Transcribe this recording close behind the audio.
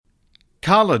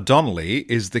Carla Donnelly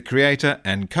is the creator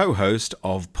and co-host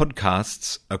of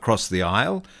podcasts Across the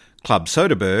Aisle, Club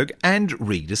Soderberg and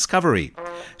Rediscovery.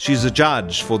 She's a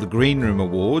judge for the Green Room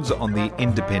Awards on the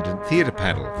Independent Theatre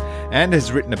Panel and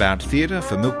has written about theatre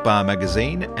for Milk Bar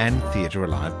magazine and Theatre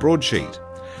Alive broadsheet.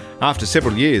 After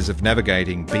several years of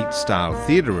navigating beat-style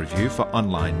theatre review for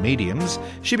online mediums,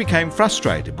 she became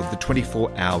frustrated with the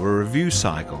 24-hour review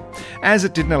cycle, as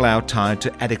it didn't allow time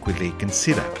to adequately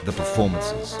consider the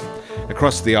performances.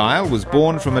 Across the Aisle was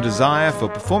born from a desire for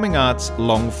performing arts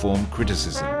long-form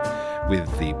criticism, with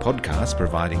the podcast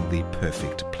providing the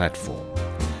perfect platform.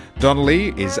 Donnelly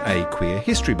is a queer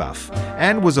history buff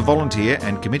and was a volunteer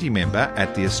and committee member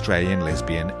at the Australian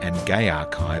Lesbian and Gay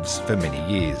Archives for many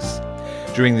years.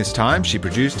 During this time, she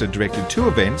produced and directed 2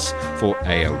 events for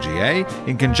ALGA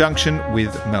in conjunction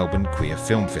with Melbourne Queer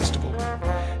Film Festival.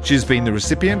 She's been the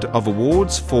recipient of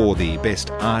awards for the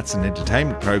Best Arts and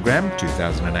Entertainment Program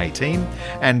 2018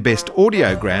 and Best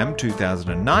Audiogram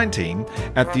 2019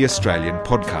 at the Australian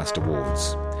Podcast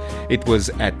Awards. It was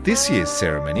at this year's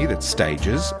ceremony that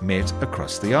stages met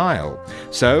across the aisle,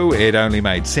 so it only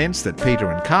made sense that Peter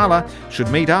and Carla should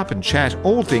meet up and chat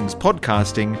all things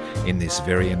podcasting in this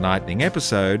very enlightening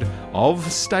episode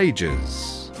of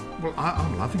Stages. Well,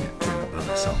 I'm loving it doing it by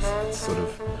myself. It's sort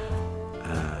of,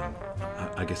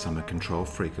 I guess I'm a control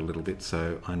freak a little bit,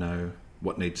 so I know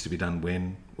what needs to be done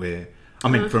when, where. I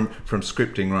mean, from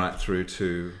scripting right through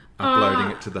to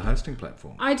uploading it to the hosting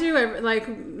platform. I do, like,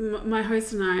 my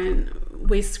host and I,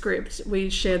 we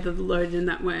share the load in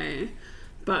that way.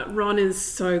 But Ron is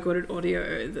so good at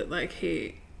audio that, like,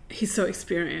 he's so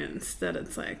experienced that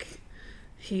it's like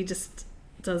he just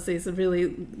does these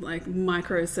really, like,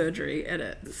 micro-surgery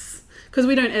edits. Because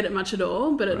we don't edit much at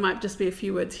all, but it might just be a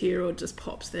few words here or just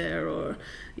pops there or,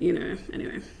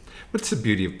 anyway. What's the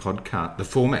beauty of podcast, the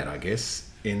format, I guess,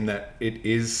 in that it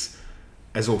is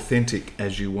as authentic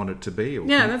as you want it to be, or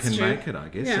can true. Make it, I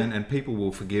guess. Yeah. And people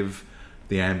will forgive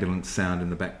the ambulance sound in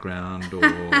the background, or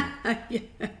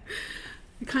the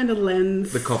kind of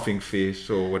lens, the coughing fish,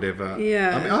 or whatever.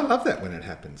 Yeah, I mean, I love that when it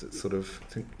happens. It's sort of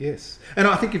yes, and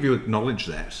I think if you acknowledge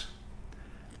that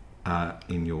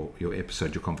in your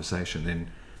episode, your conversation,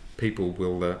 then people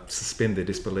will suspend their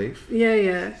disbelief.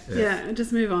 Yeah.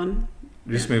 Just move on.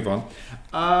 Move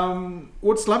on.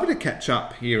 Well, it's lovely to catch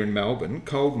up here in Melbourne,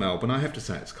 cold Melbourne. I have to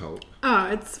say it's cold. Oh,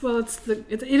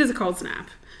 it is a cold snap.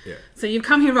 Yeah. So you've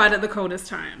come here right at the coldest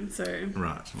time. So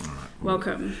right.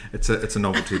 Welcome. It's a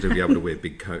novelty to be able to wear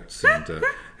big coats and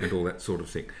all that sort of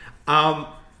thing.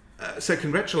 So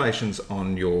congratulations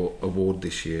on your award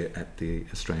this year at the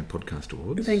Australian Podcast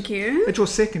Awards. Thank you. It's your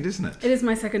second, isn't it? It is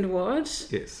my second award.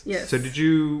 Yes. Yes. So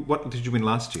what did you win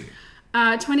last year?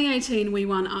 2018 we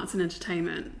won Arts and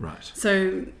Entertainment. Right.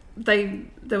 So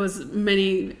there was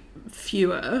many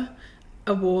fewer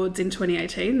awards in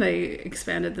 2018. They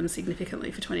expanded them significantly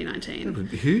for 2019. It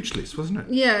was a huge list, wasn't it?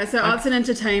 Yeah, so Arts and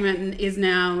Entertainment is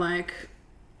now like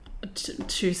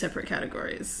 2 separate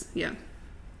categories. Yeah.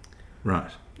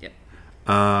 Right. Yep.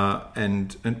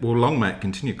 And well, long may it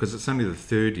continue, because it's only the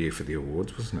 3rd year for the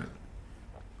awards, wasn't it?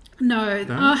 No.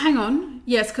 Oh, hang on.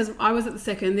 Yes, because I was at the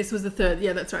 2nd. This was the 3rd.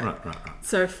 Yeah, that's right. Right.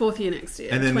 So 4th year next year,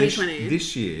 and then 2020.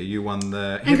 This year you won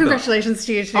the... And congratulations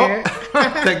to you too. Oh,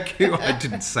 thank you. I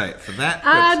didn't say it for that.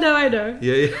 No, I know.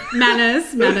 Yeah.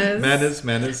 Manners.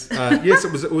 Manners. Yes,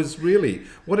 it was really...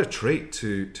 What a treat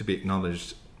to be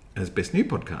acknowledged as Best New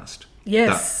Podcast.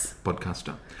 Yes.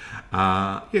 Podcaster.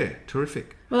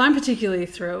 Terrific. Well, I'm particularly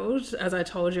thrilled, as I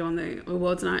told you on the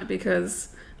awards night, because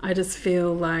I just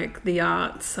feel like the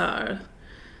arts are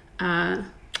not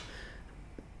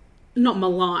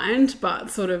maligned,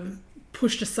 but sort of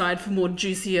pushed aside for more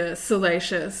juicier,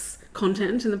 salacious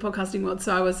content in the podcasting world.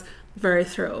 So I was very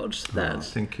thrilled that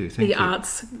thank you. the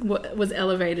arts was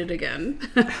elevated again.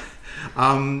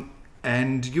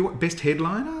 And you best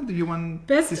headliner? You won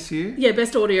this year? Yeah,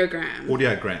 best audiogram.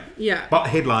 Audiogram. Yeah. But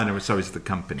headliner is the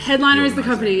company. Headliner is the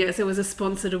company, yes. It was a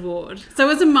sponsored award. So it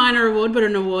was a minor award, but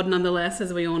an award nonetheless,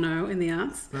 as we all know in the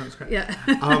arts. That's great. Yeah.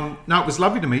 No, it was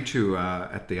lovely to meet you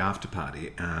at the after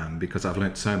party, because I've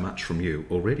learnt so much from you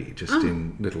already, just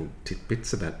in little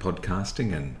tidbits about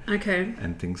podcasting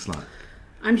and things like.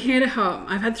 I'm here to help.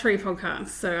 I've had 3 podcasts,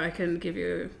 so I can give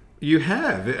you... You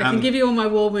have. I can give you all my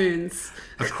war wounds.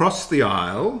 Across the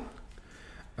Aisle,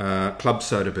 Club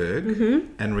Soderberg,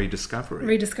 and Rediscovery.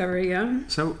 Rediscovery, yeah.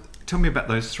 So tell me about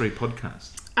those 3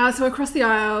 podcasts. So Across the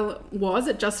Aisle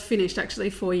it just finished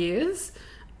actually 4 years,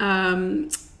 a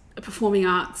performing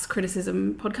arts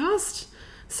criticism podcast.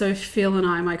 So Phil and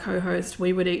I, my co-host,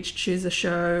 we would each choose a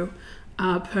show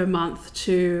per month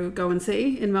to go and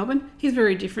see in Melbourne. He's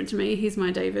very different to me. He's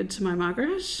my David to my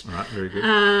Margaret. All right, very good.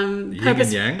 Yin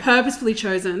and yang. Purposefully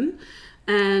chosen.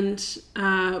 And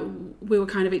we were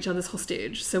kind of each other's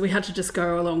hostage. So we had to just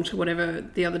go along to whatever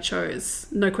the other chose.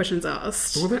 No questions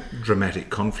asked. Well, that dramatic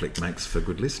conflict makes for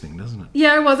good listening, doesn't it?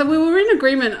 Yeah, it was. And we were in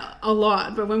agreement a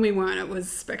lot, but when we weren't, it was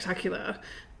spectacular.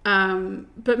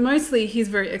 But mostly he's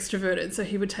very extroverted, so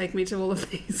he would take me to all of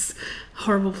these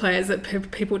horrible plays that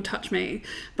people would touch me.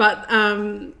 But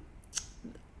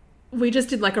we just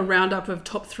did like a roundup of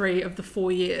top 3 of the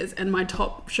 4 years, and my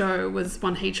top show was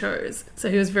one he chose. So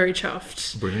he was very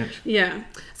chuffed. Brilliant. Yeah.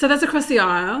 So that's Across the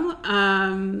Aisle.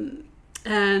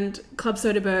 And Club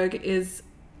Soderbergh is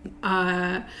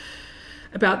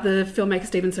about the filmmaker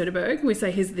Steven Soderbergh. We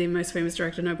say he's the most famous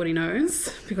director nobody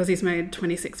knows because he's made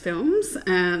 26 films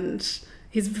and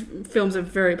his films are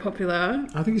very popular.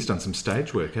 I think he's done some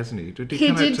stage work, hasn't he? Did he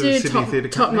come did out to the do Sydney Theatre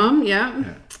Top Company? Mum,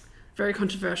 yeah. Very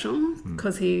controversial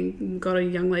because he got a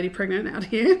young lady pregnant out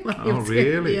here.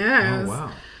 Really? Yeah.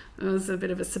 Wow. It was a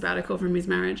bit of a sabbatical from his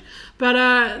marriage.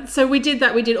 But so we did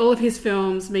that. We did all of his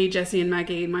films, me, Jessie and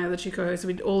Maggie, my other 2 co-hosts,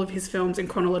 we did all of his films in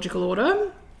chronological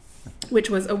order, which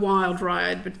was a wild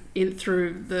ride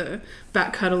through the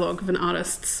back catalogue of an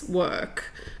artist's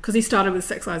work. Because he started with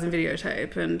Sex, Lies and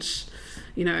Videotape and,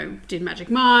 you know, did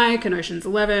Magic Mike and Ocean's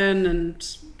 11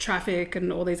 and Traffic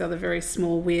and all these other very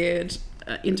small, weird,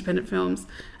 independent films.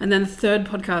 And then the third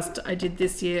podcast I did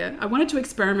this year, I wanted to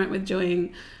experiment with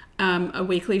doing a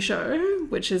weekly show,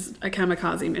 which is a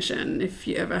kamikaze mission, if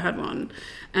you ever had one.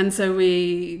 And so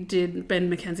Ben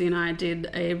McKenzie and I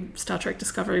did a Star Trek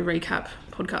Discovery recap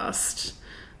podcast.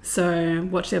 So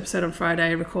watch the episode on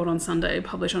Friday, record on Sunday,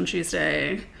 publish on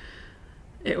Tuesday.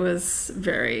 It was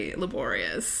very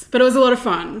laborious, but it was a lot of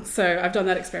fun. So I've done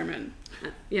that experiment.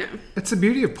 Yeah. It's the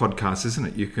beauty of podcasts, isn't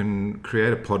it? You can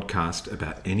create a podcast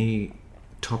about any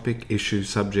topic, issue,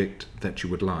 subject that you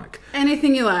would like.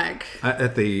 Anything you like.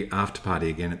 At the after party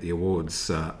again at the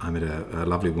awards, I met a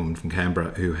lovely woman from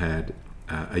Canberra who had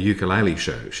a ukulele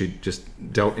show. She just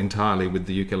dealt entirely with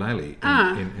the ukulele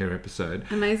in her episode.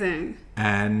 Amazing.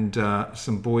 And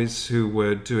some boys who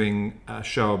were doing a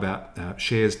show about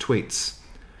Cher's tweets.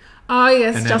 Oh,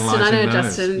 yes, and Justin. I know those.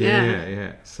 Justin,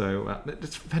 Yeah. So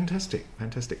it's fantastic.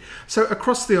 So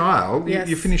Across the Aisle, yes.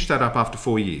 you finished that up after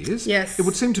 4 years. Yes. It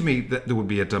would seem to me that there would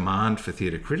be a demand for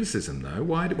theatre criticism, though.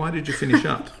 Why did you finish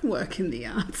up? Work in the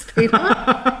arts, Peter.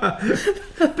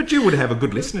 But you would have a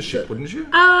good listenership, wouldn't you?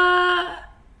 I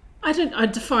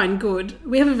define good.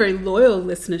 We have a very loyal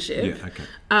listenership. Yeah, okay.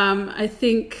 I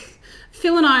think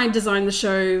Phil and I designed the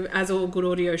show as all good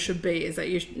audio should be, is that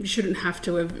you shouldn't have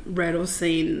to have read or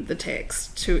seen the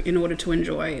text in order to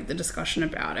enjoy the discussion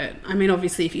about it. I mean,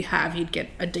 obviously, if you have, you'd get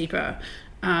a deeper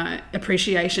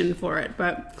appreciation for it.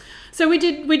 But so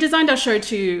we designed our show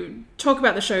to talk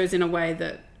about the shows in a way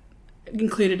that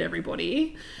included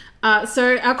everybody.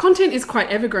 So our content is quite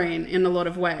evergreen in a lot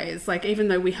of ways. Like, even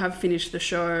though we have finished the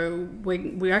show,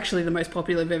 we're actually the most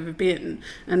popular we've ever been,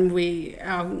 and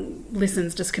our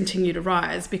listens just continue to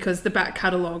rise because the back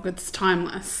catalogue, it's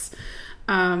timeless.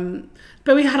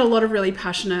 But we had a lot of really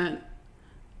passionate,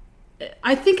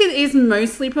 I think it is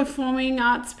mostly performing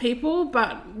arts people,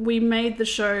 but we made the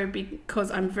show because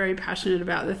I'm very passionate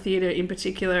about the theatre in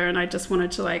particular, and I just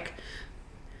wanted to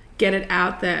get it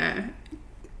out there,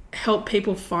 help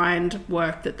people find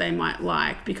work that they might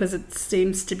like, because it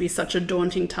seems to be such a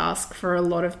daunting task for a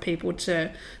lot of people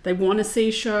they want to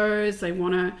see shows, they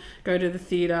want to go to the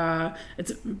theatre.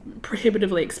 It's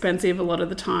prohibitively expensive a lot of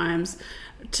the times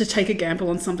to take a gamble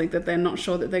on something that they're not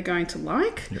sure that they're going to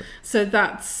like. Yep. So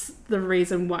that's the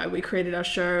reason why we created our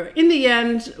show. In the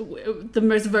end, the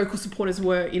most vocal supporters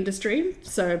were industry,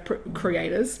 so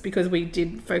creators, because we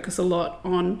did focus a lot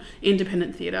on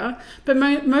independent theatre, but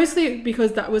mostly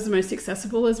because that was the most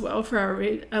accessible as well for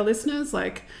our listeners.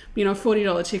 Like, you know, a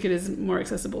 $40 ticket is more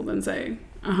accessible than, say,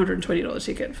 a $120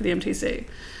 ticket for the MTC.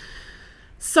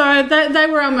 So they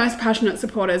were our most passionate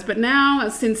supporters. But now,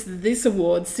 since this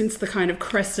award, since the kind of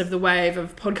crest of the wave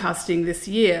of podcasting this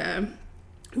year,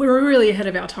 we're really ahead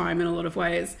of our time in a lot of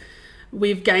ways.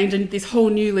 We've gained this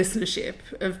whole new listenership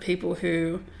of people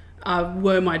who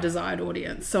were my desired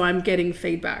audience. So I'm getting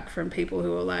feedback from people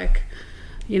who are like,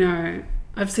 you know,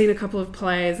 I've seen a couple of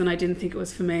plays and I didn't think it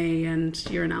was for me, and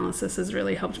your analysis has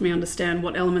really helped me understand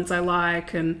what elements I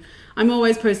like. And I'm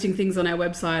always posting things on our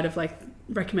website of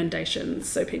recommendations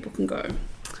so people can go.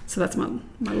 So that's my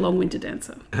long-winded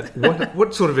answer.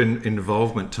 What sort of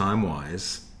involvement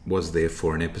time-wise was there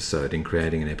for an episode, in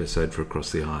creating an episode for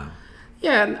Across the Aisle?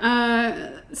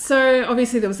 Yeah. So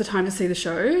obviously there was the time to see the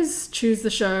shows, choose the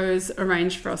shows,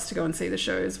 arrange for us to go and see the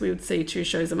shows. We would see 2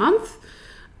 shows a month.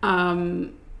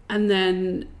 And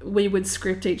then we would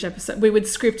script each episode. We would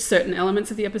script certain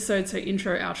elements of the episode, so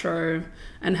intro, outro,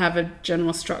 and have a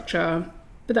general structure.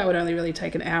 But that would only really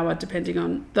take an hour, depending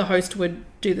on the host would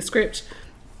do the script.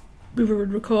 We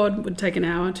would record, would take an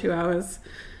hour, 2 hours.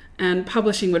 And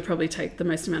publishing would probably take the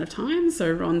most amount of time.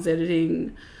 So Ron's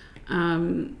editing,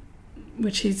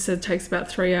 which he said takes about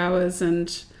 3 hours.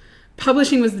 And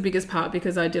publishing was the biggest part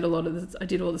because I did all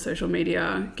the social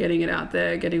media, getting it out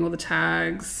there, getting all the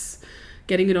tags,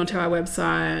 getting it onto our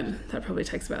website. That probably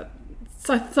takes about...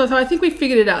 So I think we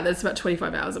figured it out that it's about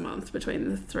 25 hours a month between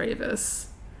the 3 of us,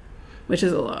 which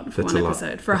is a lot for one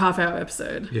episode, for a half-hour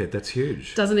episode. Yeah, that's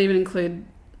huge. Doesn't even include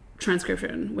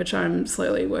transcription, which I'm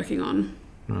slowly working on.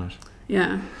 Right.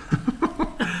 Yeah.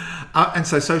 And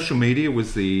so social media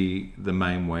was the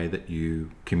main way that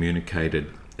you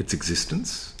communicated its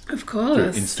existence? Of course.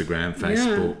 Through Instagram,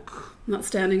 Facebook... Yeah. Not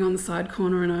standing on the side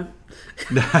corner in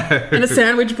a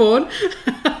sandwich board.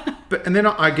 And then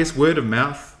I guess word of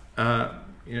mouth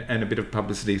and a bit of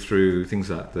publicity through things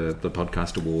like the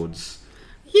podcast awards.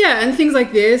 Yeah, and things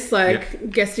like this,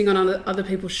 guesting on other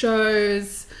people's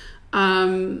shows,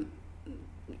 having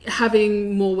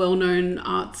more well-known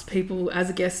arts people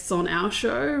as guests on our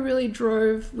show really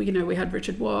drove. We had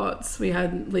Richard Watts, we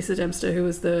had Lisa Dempster, who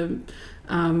was the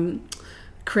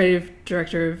creative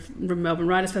director of Melbourne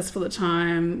Writers Festival at the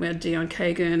time. We had Dion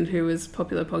Kagan, who was a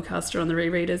popular podcaster on the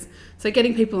Rereaders. So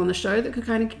getting people on the show that could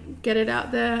kind of get it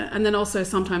out there, and then also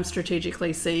sometimes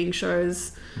strategically seeing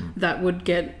shows that would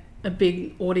get a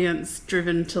big audience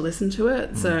driven to listen to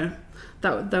it. So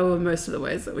that were most of the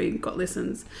ways that we got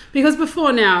listens. Because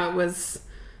before now it was,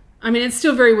 it's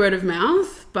still very word of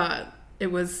mouth, but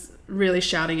it was really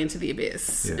shouting into the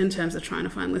abyss in terms of trying to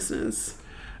find listeners.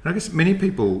 And I guess many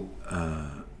people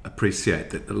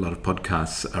appreciate that a lot of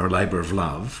podcasts are a labour of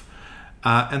love,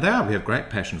 and they are. We have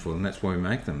great passion for them. That's why we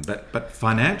make them. But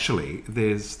financially,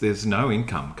 there's no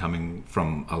income coming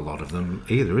from a lot of them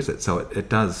either, is it? So it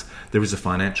does. There is a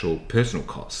financial, personal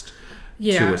cost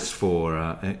to us for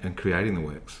and creating the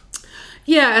works.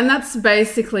 Yeah, and that's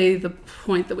basically the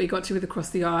point that we got to with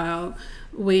Across the Aisle.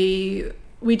 We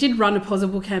did run a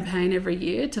plausible campaign every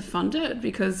year to fund it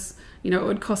because it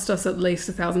would cost us at least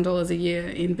 $1,000 a year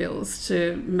in bills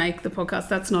to make the podcast.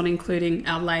 That's not including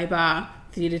our labour,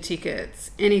 theatre tickets,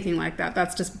 anything like that.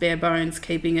 That's just bare bones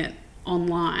keeping it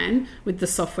online with the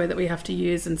software that we have to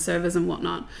use and servers and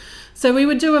whatnot. So we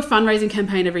would do a fundraising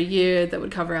campaign every year that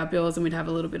would cover our bills and we'd have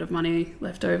a little bit of money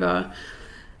left over.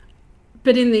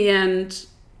 But in the end,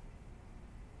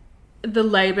 the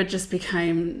labour just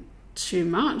became too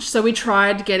much. So we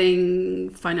tried getting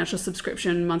financial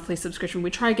subscription, monthly subscription.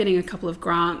 We tried getting a couple of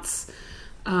grants.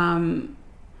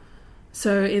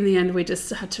 So in the end, we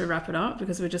just had to wrap it up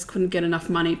because we just couldn't get enough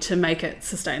money to make it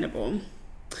sustainable.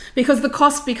 Because the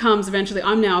cost becomes eventually,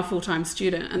 I'm now a full-time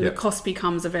student, and the cost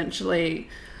becomes eventually,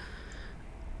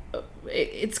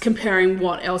 it's comparing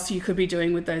what else you could be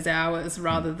doing with those hours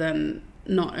rather than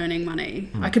not earning money.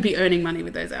 I could be earning money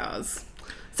with those hours.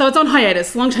 So it's on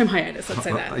hiatus, long-term hiatus, let's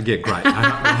say that. Yeah, great.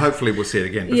 Hopefully we'll see it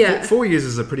again. But 4 years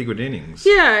is a pretty good innings.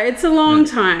 Yeah, it's a long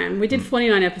time. We did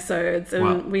 49 episodes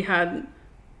and we had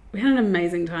an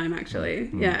amazing time, actually.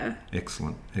 Yeah.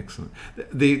 Excellent.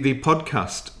 The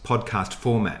podcast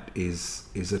format is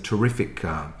a terrific,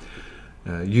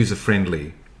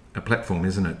 user-friendly platform,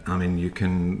 isn't it? You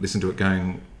can listen to it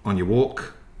going on your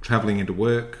walk, travelling into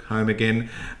work, home again.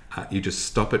 You just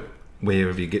stop it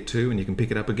wherever you get to, and you can pick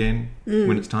it up again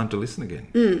when it's time to listen again.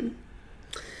 And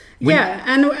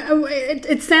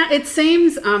it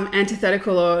seems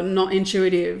antithetical or not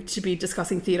intuitive to be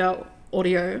discussing theatre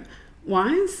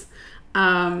audio-wise,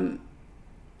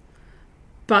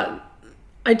 but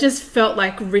I just felt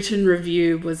like written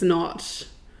review was not.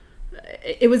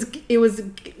 It was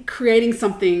creating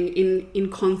something in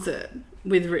concert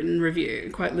with written review,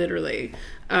 quite literally.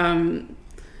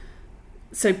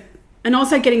 And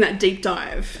also getting that deep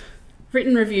dive.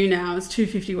 Written review now is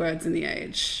 250 words in The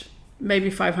Age, maybe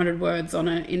 500 words on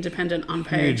an independent,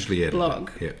 unpaid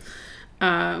blog.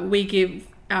 We gave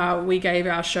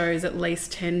our shows at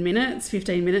least 10 minutes,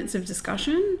 15 minutes of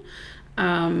discussion.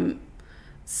 And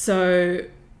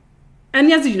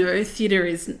as you know, theatre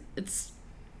it's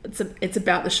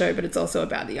about the show, but it's also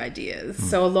about the ideas.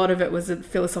 So a lot of it was a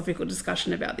philosophical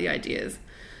discussion about the ideas.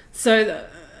 So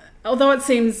although it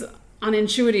seems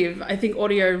unintuitive, I think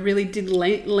audio really did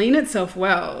lean itself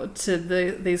well to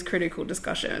these critical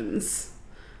discussions.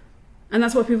 And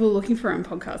that's what people are looking for in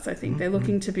podcasts, I think. They're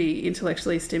looking to be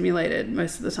intellectually stimulated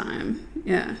most of the time.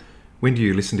 Yeah. When do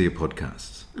you listen to your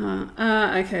podcasts?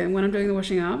 Okay, when I'm doing the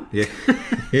washing up. Yeah,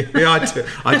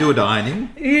 I do it ironing.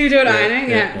 You do it ironing,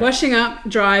 yeah. Washing up,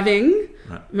 driving,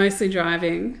 Right. mostly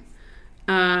driving.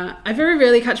 I very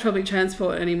rarely catch public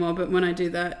transport anymore, but when I do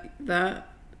that,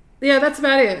 that's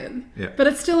about it. Yeah. But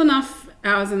it's still enough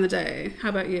hours in the day. How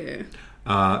about you?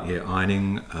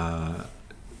 Ironing,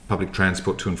 public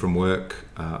transport to and from work,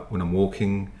 when I'm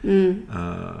walking.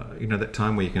 That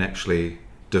time where you can actually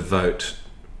devote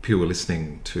pure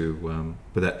listening to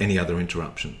without any other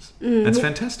interruptions. That's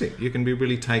fantastic. You can be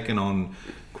really taken on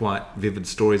quite vivid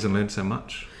stories and learn so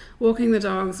much. Walking the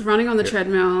dogs, running on the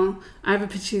treadmill. I have a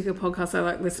particular podcast I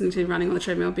like listening to, running on the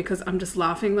treadmill, because I'm just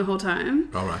laughing the whole time.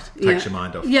 All right. Takes your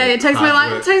mind off. Yeah, it takes my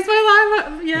life. It takes my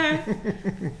life. Yeah.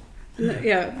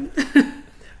 Yeah.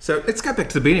 So let's go back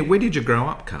to the beginning. Where did you grow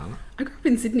up, Carla? I grew up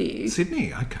in Sydney.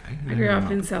 Sydney, okay. I grew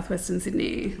up in southwestern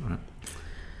Sydney. Right.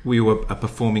 Were you a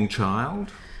performing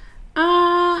child?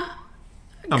 Kind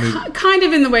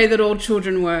of in the way that all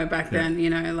children were back then,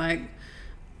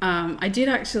 I did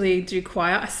actually do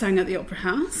choir. I sang at the Opera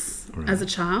House as a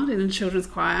child in a children's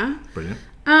choir. Brilliant.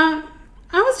 I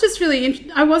was really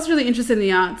interested in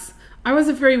the arts. I was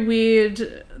a very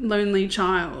weird, lonely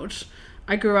child.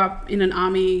 I grew up in an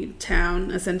army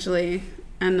town, essentially,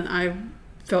 and I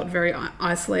felt very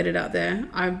isolated out there.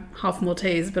 I'm half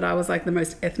Maltese, but I was like the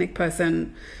most ethnic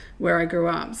person where I grew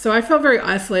up. So I felt very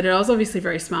isolated. I was obviously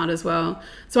very smart as well.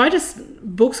 So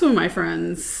books were my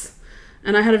friends.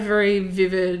 And I had a very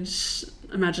vivid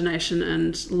imagination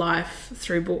and life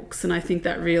through books, and I think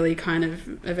that really kind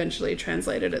of eventually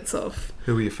translated itself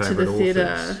Who were your favourite to the theatre.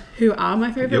 authors? Who are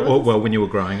my favourite authors? Well, when you were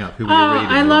growing up, who were you reading?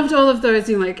 I loved all of those,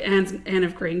 like Anne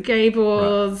of Green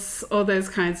Gables, all those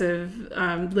kinds of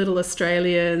little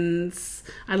Australians.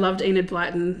 I loved Enid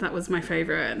Blyton. That was my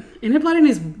favourite. Enid Blyton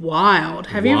is wild.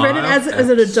 Have you read it as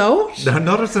an adult? No,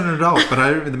 not as an adult, but I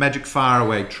remember The Magic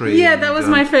Faraway Tree. Yeah, that was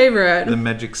my favourite. The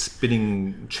Magic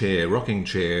Spinning Chair, Rocking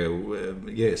Chair,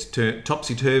 yes,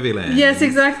 Topsy-Turvy Land. Yes,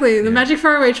 exactly. The Magic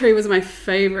Faraway Tree was my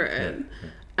favourite.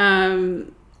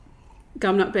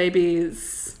 Gumnut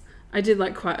Babies. I did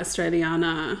like quite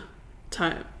Australiana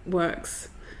type works.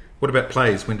 What about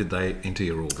plays? When did they enter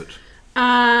your orbit?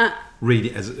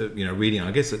 Reading, I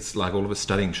guess it's like all of us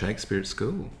studying Shakespeare at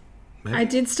school. Maybe. I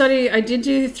did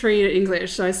do 3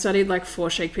 English, so I studied like 4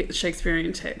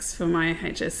 Shakespearean texts for my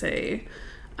HSC.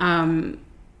 And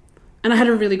I had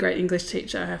a really great English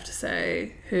teacher, I have to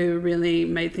say, who really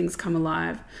made things come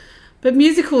alive. But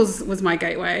musicals was my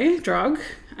gateway drug,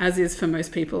 as is for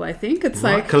most people, I think. It's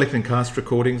like collecting cast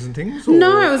recordings and things?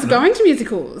 No, I was going to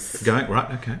musicals.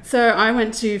 Okay. So I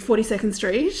went to 42nd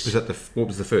Street. What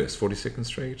was the first? 42nd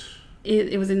Street?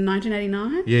 It was in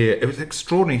 1989. Yeah, it was an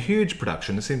extraordinary, huge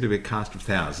production. It seemed to be a cast of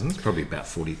thousands, probably about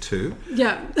 42.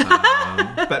 Yeah.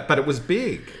 but it was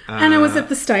big. And it was at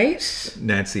the State.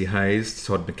 Nancy Hayes,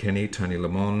 Todd McKenney, Tony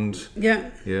Lamond. Yeah.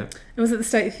 Yeah. It was at the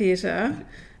State Theatre.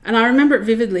 And I remember it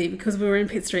vividly because we were in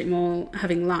Pitt Street Mall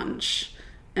having lunch.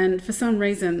 And for some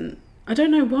reason, I don't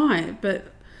know why,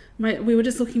 but we were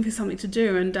just looking for something to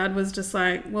do. And Dad was just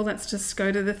like, well, let's just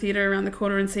go to the theatre around the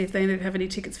corner and see if they have any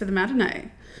tickets for the matinee.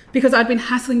 Because I'd been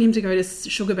hassling him to go to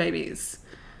Sugar Babies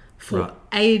for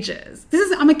ages.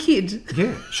 I'm a kid.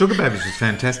 Yeah, Sugar Babies was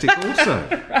fantastic also.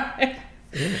 Right.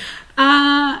 Yeah.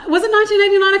 Was it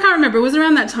 1989? I can't remember. It was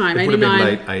around that time. It would have been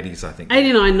late 80s, I think.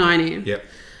 89, 90. Yep.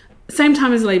 Same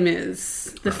time as Les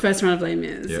Mis, the first round of Les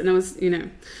Mis. Yep. And it was,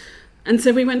 And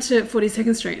so we went to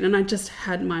 42nd Street and I just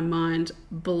had my mind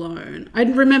blown. I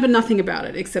remember nothing about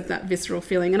it except that visceral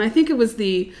feeling. And I think it was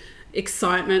the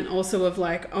excitement also of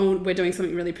like, oh, we're doing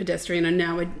something really pedestrian and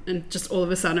now and just all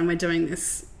of a sudden we're doing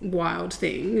this wild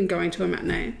thing and going to a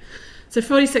matinee. So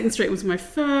 42nd Street was my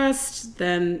first.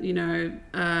 Then,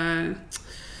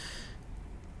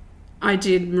 I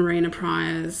did Marina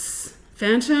Pryor's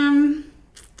Phantom.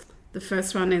 The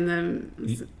first one in the...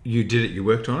 You did it? You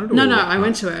worked on it? No, I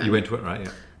went to it. You went to it, right,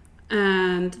 yeah.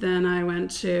 And then I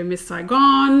went to Miss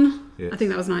Saigon. Yes. I think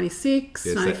that was 96,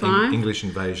 yes, 95. English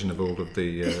invasion of all of the...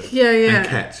 yeah. And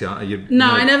Cats, yeah. I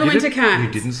never went to Cats.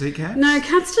 You didn't see Cats? No,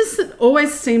 Cats just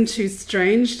always seemed too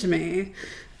strange to me.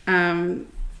 Even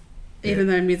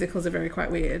though musicals are very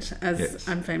quite weird, as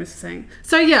I'm famous for saying.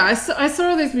 So yeah, I saw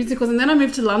all these musicals and then I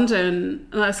moved to London.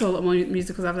 And I saw a lot more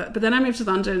musicals after that. But then I moved to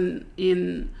London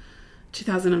in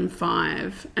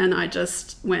 2005 and I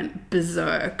just went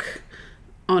berserk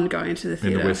on going to the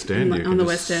theatre. In the West End, on the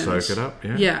West End. Soak it up,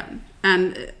 yeah. Yeah,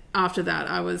 and after that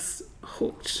I was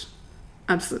hooked,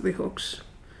 absolutely hooked.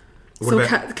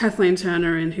 Kathleen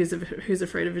Turner in Who's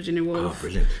Afraid of Virginia Woolf. Oh,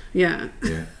 brilliant. Yeah.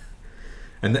 Yeah.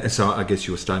 And so I guess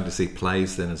you were starting to see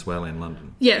plays then as well in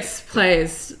London. Yes,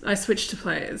 plays. I switched to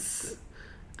plays.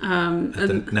 At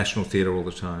the National Theatre all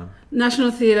the time.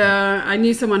 National Theatre. I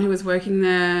knew someone who was working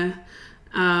there.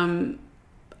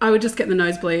 I would just get the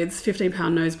nosebleeds, £15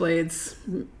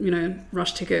 nosebleeds,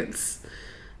 rush tickets.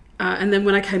 And then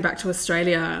when I came back to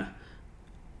Australia,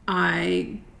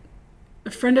 a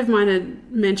friend of mine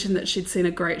had mentioned that she'd seen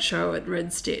a great show at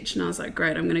Red Stitch, and I was like,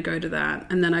 great, I'm going to go to that.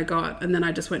 And then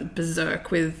I just went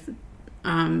berserk with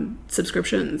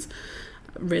subscriptions.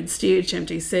 Red Stitch,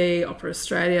 MTC, Opera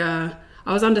Australia.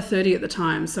 I was under 30 at the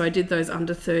time, so I did those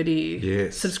under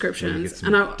 30 subscriptions.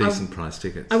 And decent price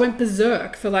tickets. I went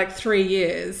berserk for like 3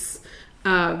 years,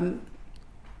 trying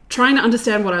to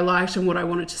understand what I liked and what I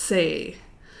wanted to see.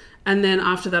 And then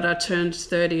after that, I turned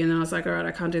 30 and then I was like, all right,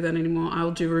 I can't do that anymore.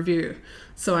 I'll do review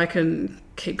so I can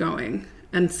keep going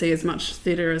and see as much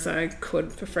theatre as I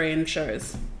could for free in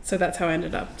shows. So that's how I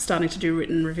ended up starting to do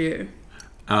written review.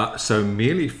 So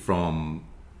merely from...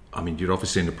 I mean, you're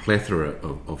obviously in a plethora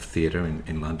of theatre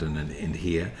in London and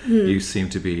here. You seem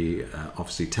to be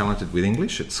obviously talented with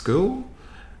English at school.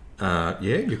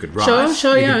 You could write.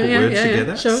 Sure, you could put words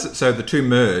together. Sure. So the two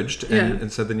merged,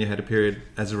 and so then you had a period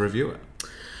as a reviewer.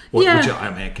 Which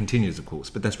it continues, of course,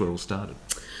 but that's where it all started.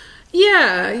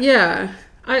 Yeah.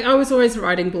 I was always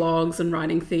writing blogs and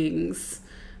writing things.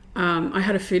 I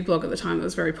had a food blog at the time that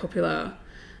was very popular,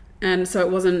 and so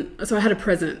I had a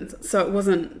presence. So it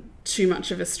wasn't too much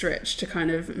of a stretch to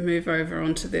kind of move over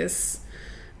onto this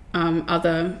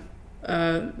other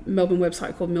Melbourne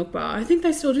website called Milk Bar. I think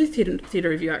they still do theatre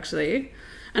review, actually.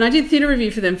 And I did theatre review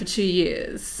for them for 2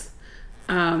 years.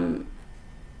 And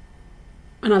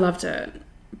I loved it.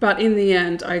 But in the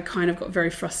end, I kind of got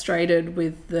very frustrated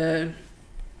with the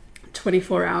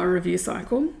 24-hour review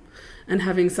cycle and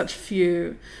having such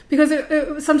few...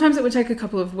 Because sometimes it would take a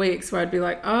couple of weeks where I'd be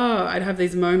like, I'd have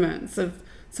these moments of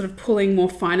sort of pulling more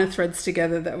finer threads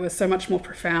together that were so much more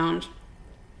profound.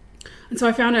 And so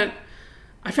I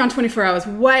found 24 hours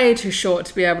way too short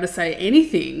to be able to say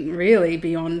anything really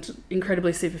beyond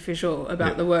incredibly superficial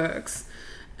about the works.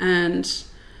 And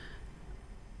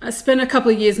I spent a couple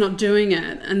of years not doing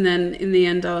it, and then in the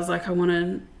end I was like, I want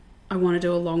to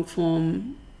do a long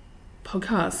form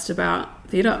podcast about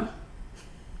theatre.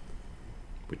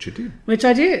 Which you did. Which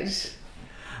I did.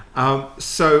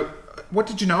 So what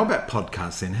did you know about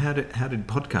podcasts then? How did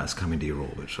podcasts come into your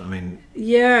orbit? I mean...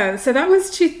 Yeah, so that was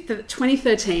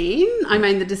 2013 I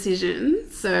made the decision.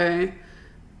 So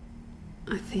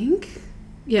I think,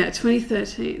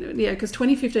 2013. Yeah, because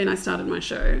 2015 I started my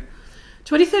show.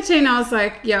 2013 I was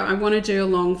like, I want to do a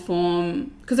long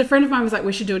form, because a friend of mine was like,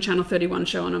 we should do a Channel 31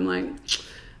 show, and I'm like,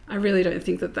 I really don't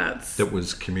think that's... That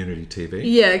was community TV?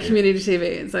 Yeah, community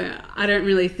TV. And so I don't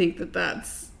really think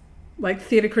that's... Like,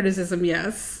 theatre criticism,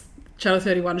 yes. Channel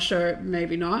 31 show,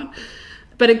 maybe not.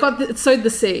 But it sowed the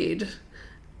seed.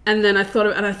 And then I thought,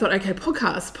 okay,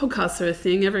 podcasts are a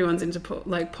thing. Everyone's into,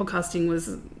 podcasting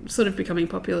was sort of becoming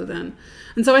popular then.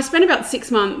 And so I spent about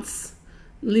 6 months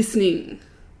listening,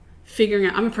 figuring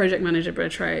out... I'm a project manager by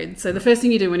trade. So the first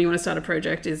thing you do when you want to start a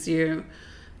project is you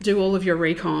do all of your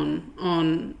recon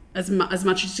on as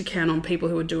much as you can on people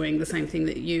who are doing the same thing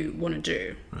that you want to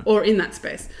do, or in that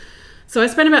space. So I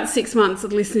spent about 6 months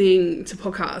listening to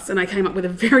podcasts, and I came up with a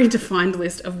very defined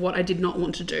list of what I did not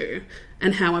want to do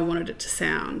and how I wanted it to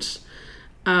sound.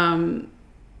 And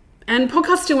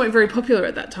podcasts still weren't very popular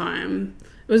at that time.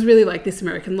 It was really like This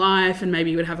American Life, and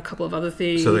maybe you would have a couple of other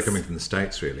things. So they're coming from the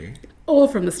States, really? All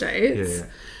from the States. Yeah.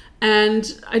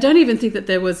 And I don't even think that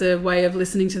there was a way of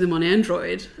listening to them on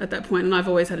Android at that point. And I've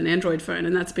always had an Android phone,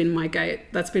 and that's been my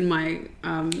gate. That's been my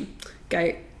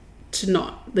gate to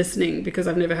not listening, because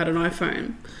I've never had an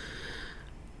iPhone.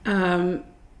 So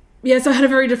I had a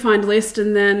very defined list,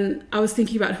 and then I was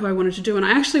thinking about who I wanted to do. And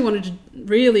I actually wanted to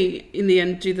really, in the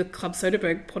end, do the Club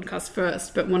Soderbergh podcast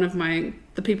first. But one of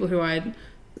the people who I'd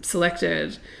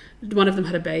selected, one of them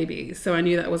had a baby, so I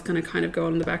knew that was going to kind of go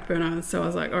on the back burner. So I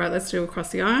was like, all right, let's do Across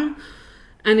the Aisle.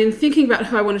 And in thinking about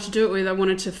who I wanted to do it with, I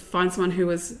wanted to find someone who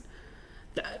was...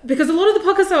 Because a lot of the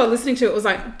podcasts I was listening to, it was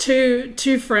like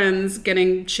two friends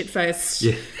getting shit-faced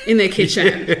in their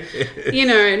kitchen.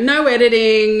 No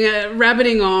editing,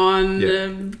 rabbiting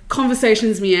on,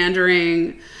 conversations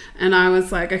meandering. And I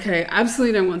was like, okay,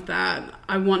 absolutely don't want that.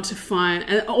 I want to find...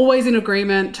 And always in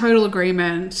agreement, total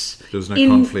agreement. There was no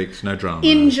conflict, no drama.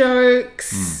 In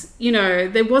jokes.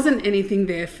 There wasn't anything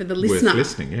there for the listener.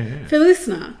 Worth listening, For the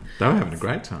listener. They were having a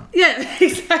great time. Yeah,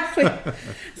 exactly.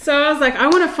 So I was like, I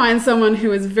want to find someone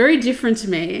who is very different to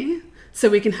me so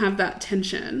we can have that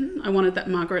tension. I wanted that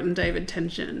Margaret and David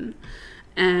tension.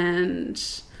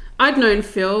 And I'd known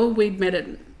Phil. We'd met at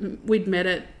we'd met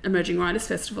at Emerging Writers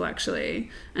Festival actually,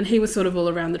 and he was sort of all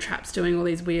around the traps doing all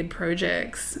these weird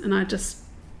projects, and I just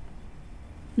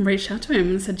reached out to him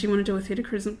and said, do you want to do a theatre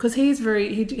cruise? Because he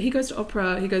goes to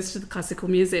opera, he goes to the classical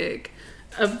music,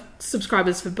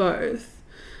 subscribers for both,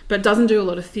 but doesn't do a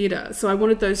lot of theatre. So I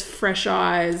wanted those fresh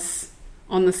eyes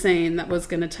on the scene that was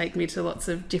going to take me to lots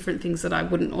of different things that I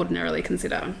wouldn't ordinarily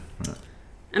consider. Right.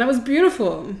 And it was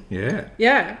beautiful. Yeah.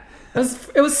 Yeah.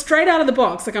 It was straight out of the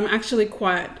box. Like, I'm actually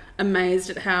quite amazed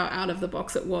at how out of the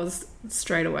box it was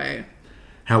straight away.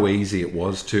 How easy it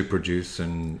was to produce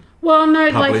and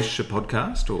publish a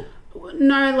podcast, or?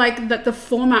 No, like that the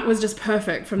format was just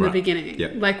perfect from the beginning.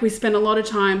 Yep. Like, we spent a lot of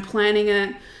time planning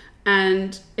it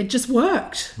and it just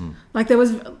worked. Like,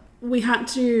 we had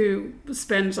to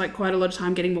spend like quite a lot of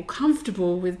time getting more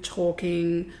comfortable with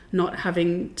talking, not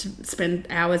having to spend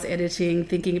hours editing,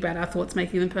 thinking about our thoughts,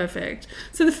 making them perfect.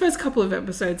 So the first couple of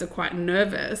episodes are quite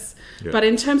nervous, but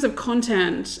in terms of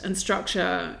content and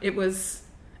structure,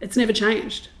 it's never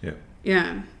changed. Yeah.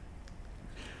 Yeah.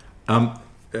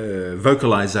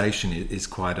 Vocalization is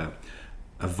quite a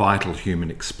vital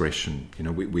human expression. You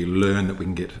know, we learn that we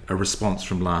can get a response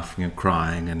from laughing and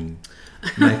crying and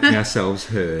making ourselves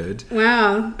heard.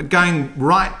 Wow. Going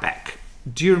right back,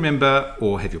 do you remember,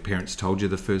 or have your parents told you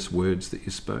the first words that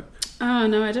you spoke? Oh,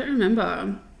 no, I don't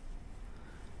remember.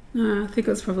 No, I think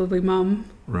it was probably Mum.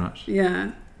 Right.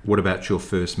 Yeah. What about your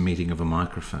first meeting of a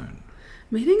microphone?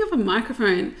 Meeting of a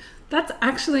microphone? That's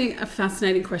actually a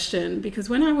fascinating question, because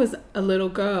when I was a little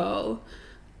girl,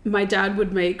 my dad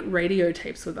would make radio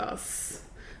tapes with us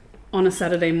on a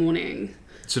Saturday morning.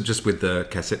 So just with the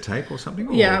cassette tape or something?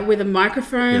 Or? Yeah, with a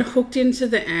microphone hooked into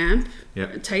the amp,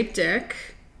 a tape deck,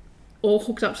 all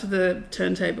hooked up to the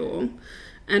turntable,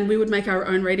 and we would make our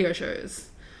own radio shows.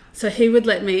 So he would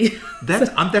let me... That's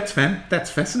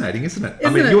fascinating, isn't it?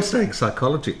 You're studying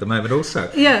psychology at the moment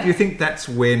also. Yeah. Do you think that's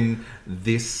when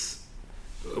this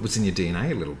was in your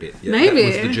DNA a little bit? Yeah, maybe.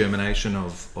 That was the germination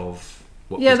of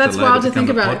what yeah, was that's to later wild to become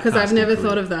think a about, because I've never podcasting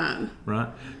thought career. of that. Right.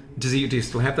 Do you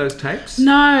still have those tapes?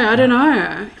 No, I don't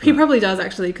know. He probably does,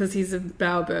 actually, because he's a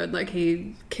bowerbird. Like,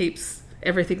 he keeps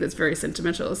everything that's very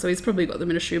sentimental. So he's probably got them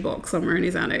in a shoebox somewhere in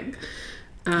his attic.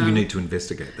 You need to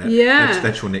investigate that. Yeah.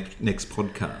 That's your next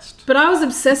podcast. But I was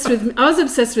obsessed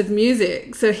with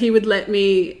music. So he would let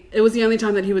me... It was the only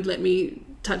time that he would let me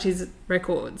touch his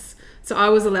records. So I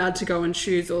was allowed to go and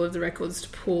choose all of the records to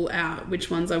pull out which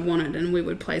ones I wanted, and we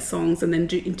would play songs and then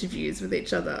do interviews with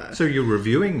each other. So you're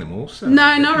reviewing them also?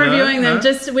 No, not reviewing them.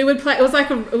 Just we would play. It was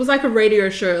like a radio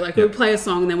show. Like we would play a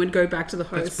song and then we'd go back to the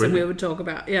host and we would talk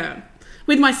about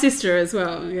with my sister as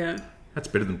well. Yeah. That's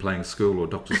better than playing school or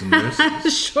doctors and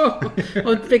nurses. Sure.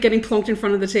 Or getting plonked in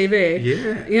front of the TV.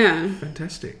 Yeah. Yeah.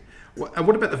 Fantastic.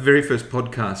 What about the very first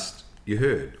podcast you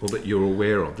heard, or that you're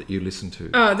aware of, that you listened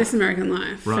to? Oh, This American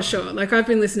Life, for sure. Like, I've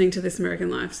been listening to This American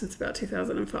Life since about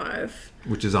 2005.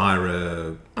 Which is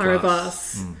Ira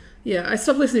Glass. Yeah, I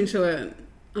stopped listening to it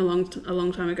a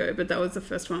long time ago, but that was the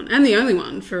first one. And the only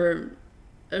one for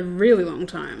a really long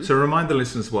time. So remind the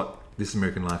listeners what This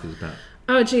American Life is about.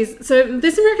 Oh, geez. So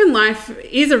This American Life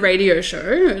is a radio show.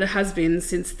 It has been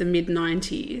since the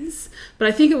mid-90s. But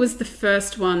I think it was the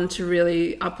first one to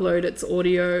really upload its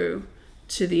audio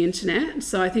to the internet.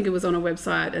 So I think it was on a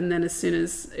website, and then as soon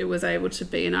as it was able to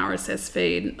be an RSS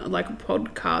feed, like a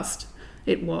podcast,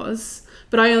 it was.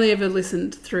 But I only ever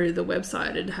listened through the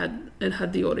website. It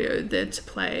had the audio there to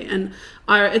play, and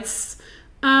it's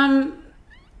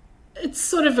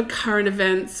sort of a current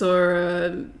events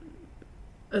or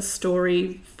a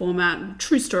story format,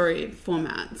 true story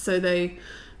format. So they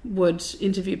would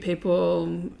interview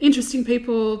people, interesting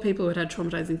people who had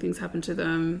traumatizing things happen to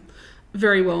them.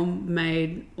 Very well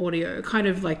made audio, kind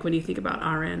of like when you think about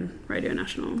RN, Radio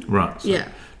National. Right. So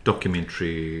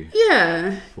documentary.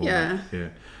 Yeah. Format. Yeah.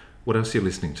 What else are you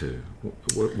listening to?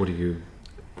 What are you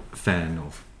a fan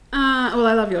of? Well,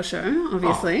 I love your show,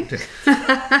 obviously.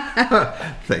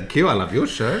 Oh, thank you. I love your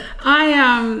show.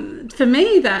 For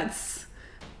me,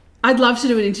 I'd love to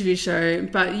do an interview show,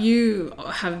 but you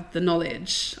have the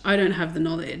knowledge. I don't have the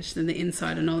knowledge, the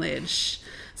insider knowledge.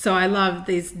 So I love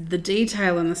the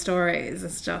detail in the stories.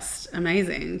 It's just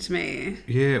amazing to me.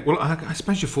 Yeah, well, I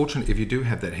suppose you're fortunate if you do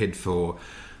have that head for,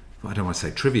 I don't want to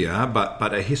say trivia, but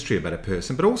a history about a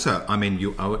person. But also, I mean,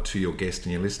 you owe it to your guest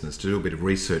and your listeners to do a bit of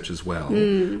research as well. I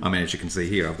mean, as you can see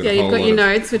here, I've got a whole you've got your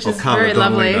notes, which is very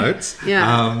lovely. Notes,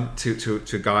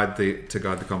 to guide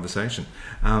the conversation.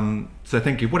 So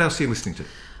thank you. What else are you listening to?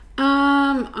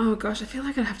 Oh gosh, I feel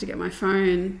like I'd have to get my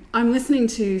phone. I'm listening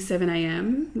to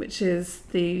 7am, which is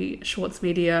the Schwartz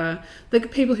Media, the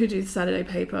people who do the Saturday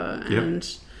paper, and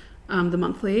The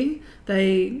Monthly.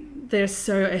 They're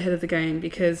so ahead of the game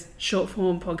because short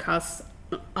form podcasts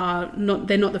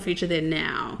they're not the feature they're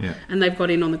now, and they've got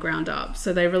in on the ground up.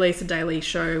 So they release a daily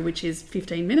show which is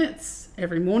 15 minutes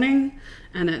every morning,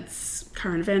 and it's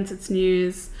current events, it's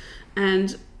news,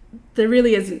 and there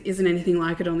really isn't anything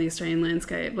like it on the Australian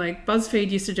landscape. Like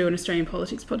BuzzFeed used to do an Australian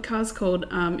politics podcast called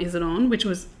Is It On, which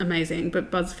was amazing,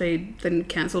 but BuzzFeed then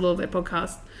cancelled all their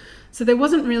podcasts. So there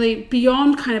wasn't really,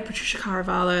 beyond kind of Patricia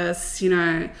Caravallis,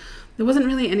 there wasn't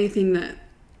really anything that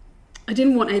I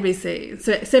didn't want. ABC.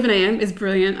 So 7am is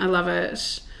brilliant. I love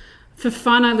it. For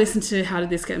fun, I listen to How Did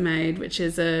This Get Made, which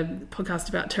is a podcast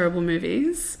about terrible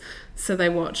movies. So they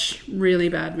watch really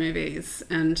bad movies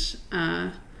and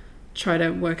try to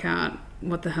work out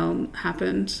what the hell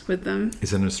happened with them.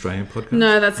 Is it an Australian podcast?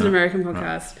 No, that's an American podcast.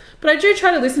 Right. But I do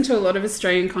try to listen to a lot of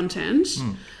Australian content.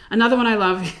 Another one I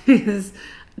love is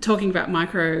talking about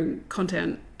micro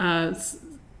content.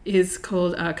 Is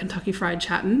called Kentucky Fried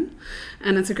Chattin',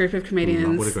 and it's a group of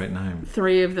comedians. What a great name.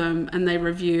 3 of them, and they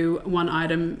review one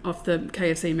item off the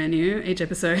KFC menu each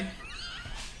episode.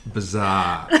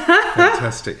 Bizarre.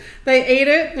 Fantastic. They eat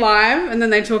it live and then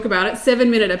they talk about it.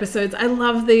 7-minute episodes. I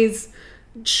love these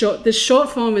the short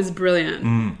form is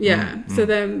brilliant. So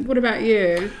then what about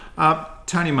you?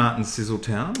 Tony Martin's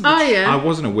Sizzletown, which I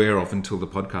wasn't aware of until the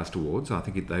Podcast Awards. I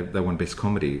think they won Best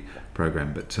Comedy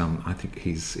Program, but I think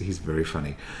he's very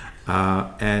funny.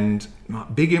 And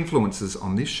big influences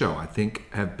on this show, I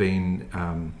think, have been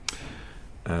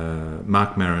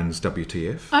Mark Maron's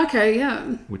WTF. Okay, yeah.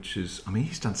 Which is,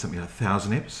 he's done something like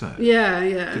 1,000 episodes. Yeah.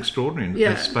 It's extraordinary.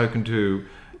 Yeah. He's spoken to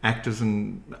actors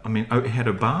and, he had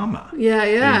Obama.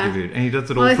 Yeah. Interviewed, and he does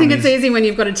it all. Well, I think it's easy when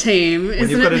you've got a team,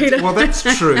 isn't it? Well, that's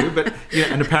true, but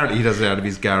and apparently he does it out of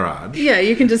his garage. Yeah,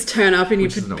 you can just turn up in your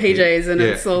PJs and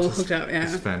it's all hooked up. Yeah,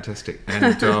 it's fantastic.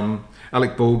 And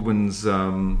Alec Baldwin's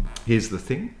Here's the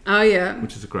Thing. Oh yeah,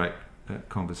 which is a great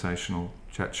conversational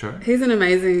chat show. He's an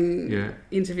amazing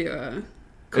interviewer,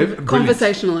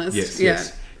 conversationalist.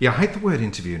 Yes. Yeah, I hate the word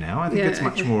interview now. I think it's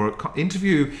much more...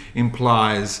 Interview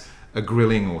implies a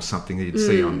grilling or something that you'd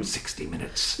see on 60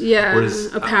 Minutes. Yeah,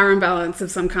 a power imbalance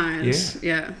of some kind.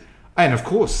 Yeah. And, of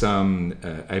course,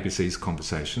 ABC's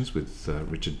Conversations with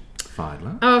Richard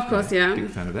Fidler. Oh, of course, Big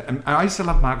fan of that. And I used to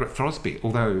love Margaret Throsby,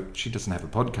 although she doesn't have a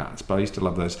podcast, but I used to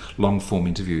love those long-form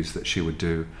interviews that she would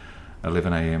do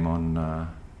 11am on...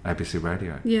 ABC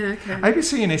Radio. Yeah, okay.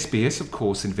 ABC and SBS, of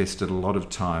course, invested a lot of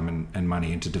time and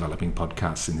money into developing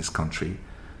podcasts in this country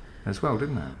as well,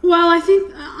 didn't they? Well, I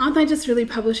think, aren't they just really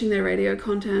publishing their radio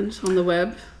content on the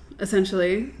web,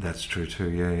 essentially? That's true too,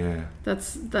 yeah.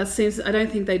 That seems... I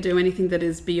don't think they do anything that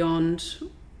is beyond...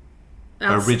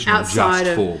 original outside just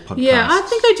of, for podcasts. Yeah, I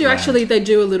think they do actually. They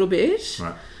do a little bit.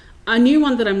 Right. A new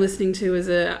one that I'm listening to is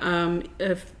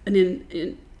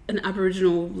an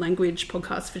Aboriginal language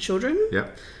podcast for children. Yeah.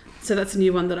 So that's a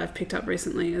new one that I've picked up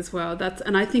recently as well.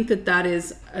 And I think that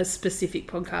is a specific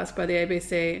podcast by the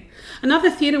ABC. Another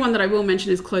theatre one that I will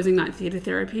mention is Closing Night Theatre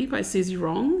Therapy by Susie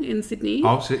Wrong in Sydney.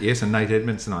 Oh, yes, and Nate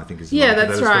Edmondson, I think, is yeah,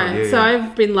 that's that right. Well. Yeah, so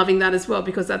I've been loving that as well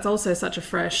because that's also such a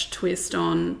fresh twist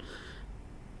on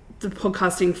the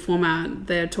podcasting format.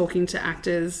 They're talking to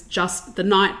actors just the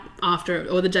night after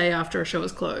or the day after a show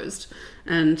is closed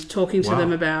and talking to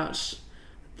them about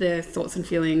their thoughts and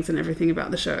feelings and everything about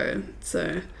the show.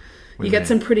 So you get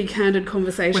some pretty candid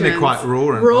conversations. When they're quite raw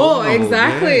and vulnerable.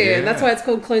 Exactly. Yeah. That's why it's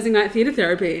called Closing Night Theatre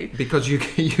Therapy. Because you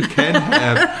can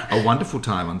have a wonderful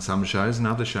time on some shows and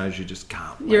other shows you just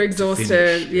can't wait. You're exhausted.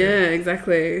 To finish. Yeah,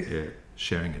 exactly. Yeah,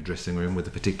 sharing a dressing room with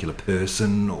a particular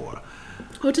person or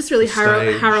just really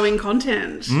harrowing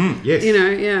content. Yes.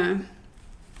 Yeah.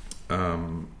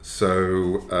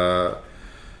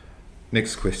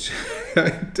 Next question.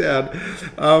 Down.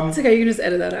 It's okay, you can just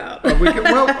edit that out.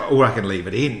 Or I can leave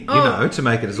it in, to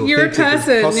make it as authentic as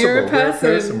possible. You're a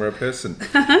person. We're a person.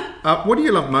 What do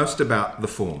you love most about the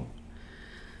form?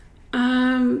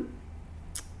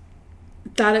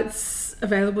 That it's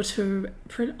available to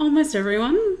almost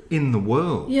everyone. In the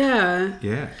world. Yeah.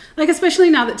 Yeah. Like, especially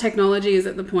now that technology is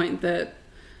at the point that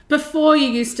before you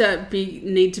used to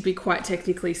need to be quite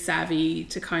technically savvy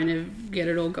to kind of get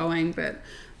it all going, but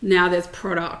now there's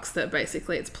products that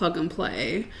basically it's plug and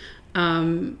play,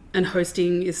 and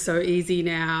hosting is so easy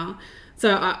now.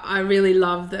 So I really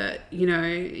love that, you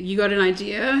got an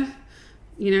idea,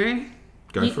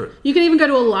 Go for it. You can even go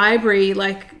to a library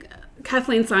like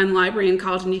Kathleen Sign Library in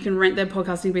Carlton. You can rent their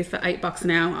podcasting booth for $8 an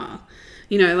hour.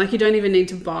 You don't even need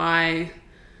to buy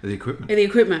the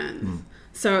equipment.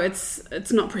 So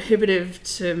it's not prohibitive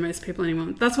to most people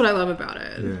anymore. That's what I love about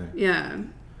it. Yeah.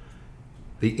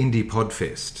 The Indie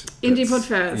Podfest. Indie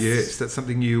Podfest. Yes, that's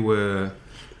something you were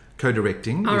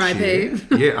co-directing this R.I.P. year.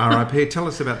 Yeah, RIP. Tell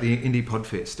us about the Indie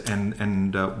Podfest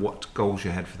and what goals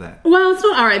you had for that. Well, it's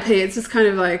not RIP. It's just kind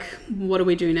of like, what do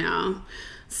we do now?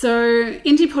 So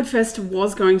Indie Podfest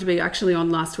was going to be actually on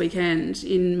last weekend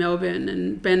in Melbourne,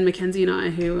 and Ben McKenzie and I,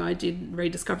 who I did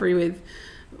Rediscovery with,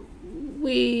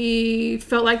 we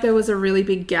felt like there was a really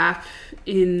big gap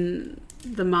in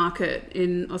the market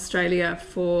in Australia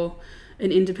for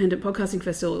an independent podcasting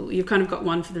festival. You've kind of got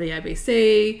one for the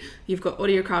ABC, you've got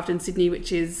Audiocraft in Sydney,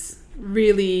 which is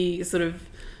really sort of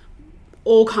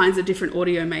all kinds of different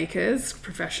audio makers,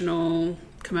 professional,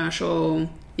 commercial,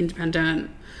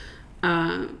 independent.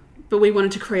 But we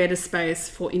wanted to create a space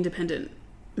for independent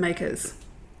makers.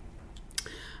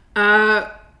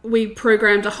 We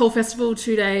programmed a whole festival,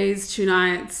 2 days, 2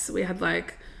 nights. We had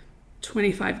like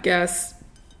 25 guests.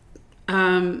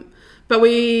 But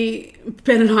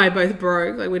Ben and I are both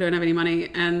broke, like we don't have any money,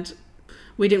 and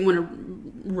we didn't want to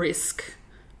risk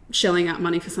shelling out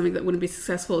money for something that wouldn't be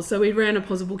successful. So we ran a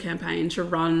possible campaign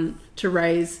to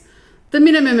raise the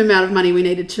minimum amount of money we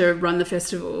needed to run the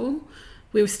festival.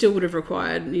 We still would have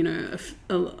required,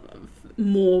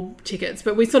 more tickets,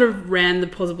 but we sort of ran the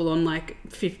possible on like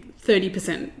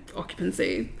 30%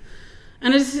 occupancy,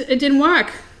 and it didn't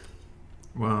work.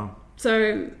 Wow.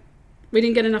 So we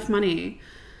didn't get enough money.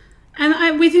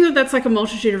 And we think that that's like a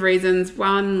multitude of reasons.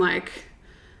 One, like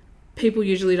people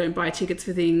usually don't buy tickets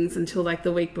for things until like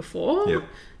the week before. Yep.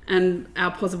 And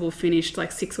our possible finished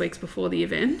like 6 weeks before the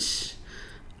event.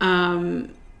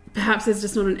 Perhaps there's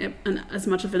just not as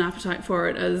much of an appetite for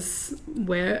it as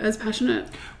we're as passionate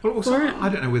also, for it. I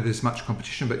don't know whether there's much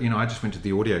competition, but, I just went to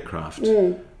the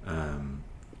Audiocraft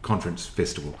conference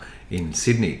festival in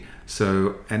Sydney.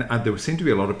 So, and there seemed to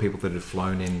be a lot of people that had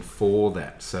flown in for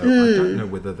that. So I don't know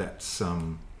whether that's...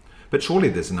 but surely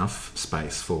there's enough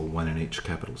space for one in each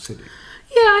capital city.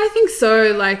 Yeah, I think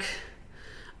so. Like,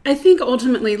 I think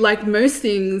ultimately, like most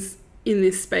things in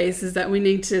this space, is that we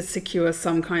need to secure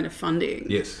some kind of funding.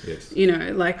 Yes.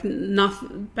 Like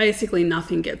basically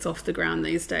nothing gets off the ground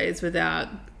these days without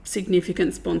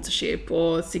significant sponsorship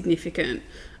or significant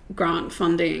grant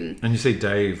funding. And you see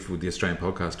Dave with the Australian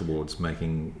Podcast Awards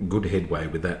making good headway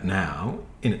with that now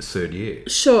in its 3rd year.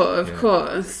 Sure, of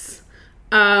course.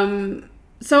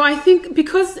 So I think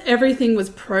because everything was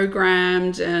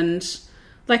programmed and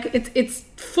like it's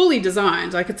fully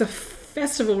designed, like it's a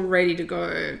festival ready to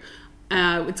go.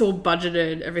 It's all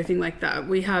budgeted, everything like that.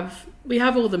 We have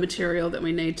all the material that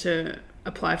we need to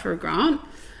apply for a grant.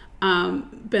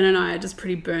 Ben and I are just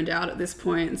pretty burned out at this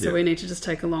point, so we need to just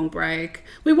take a long break.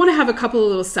 We want to have a couple of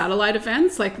little satellite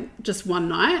events, like just one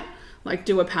night, like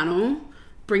do a panel,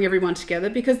 bring everyone together,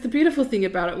 because the beautiful thing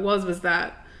about it was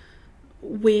that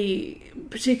we,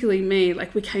 particularly me,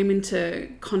 like we came into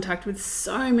contact with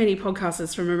so many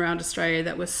podcasters from around Australia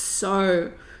that were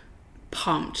so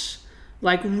pumped,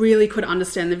 like really could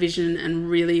understand the vision and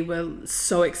really were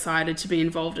so excited to be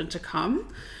involved and to come.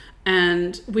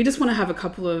 And we just want to have a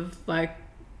couple of like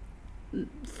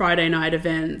Friday night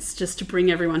events just to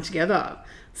bring everyone together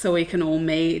so we can all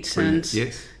meet and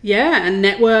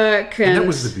network. And that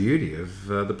was the beauty of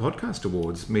the Podcast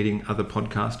Awards, meeting other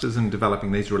podcasters and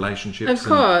developing these relationships. Of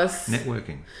course. And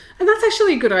networking. And that's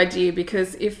actually a good idea,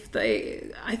 because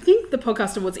I think the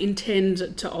Podcast Awards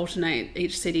intend to alternate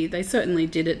each city. They certainly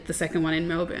did it, the second one in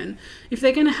Melbourne. If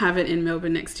they're going to have it in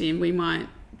Melbourne next year, we might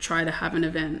try to have an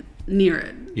event near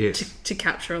it to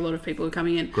capture a lot of people who are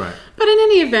coming in. Great. But in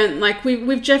any event, like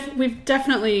we've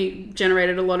definitely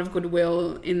generated a lot of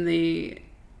goodwill in the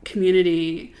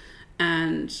community,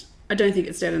 and I don't think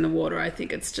it's dead in the water. I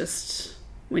think it's just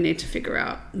we need to figure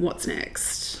out what's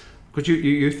next. Because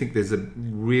you think there's a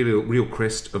real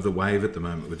crest of the wave at the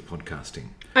moment with podcasting.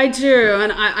 I do,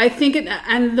 and I think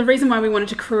and the reason why we wanted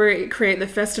to create the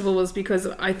festival was because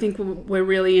I think we're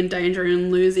really in danger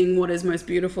in losing what is most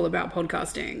beautiful about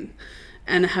podcasting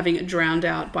and having it drowned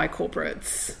out by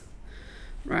corporates,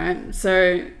 right?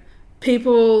 So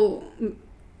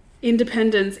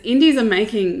independents, indies are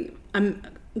making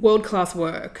world-class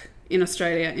work in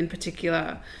Australia in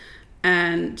particular,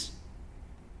 and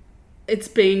it's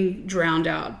being drowned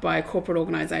out by corporate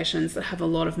organisations that have a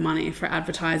lot of money for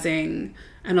advertising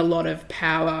and a lot of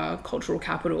power, cultural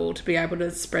capital to be able to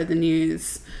spread the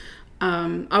news.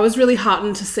 I was really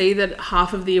heartened to see that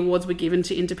half of the awards were given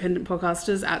to independent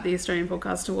podcasters at the Australian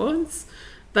Podcast Awards.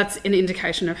 That's an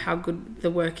indication of how good the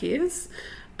work is.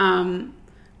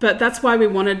 But that's why we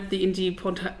wanted the Indie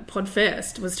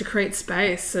Podfest, was to create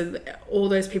space so that all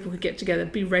those people could get together,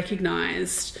 be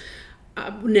recognised,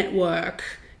 network,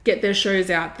 get their shows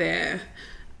out there.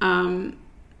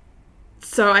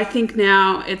 So I think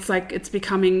now it's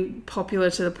becoming popular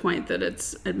to the point that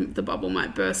the bubble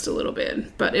might burst a little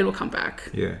bit, but it will come back.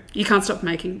 Yeah. You can't stop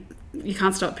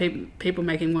people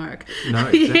making work. No,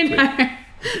 exactly.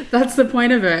 That's the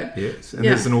point of it. Yes, and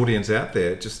there's an audience out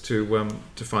there just to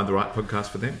find the right podcast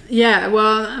for them. Yeah,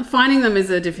 well, finding them is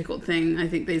a difficult thing, I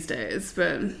think, these days,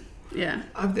 but yeah.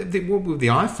 With the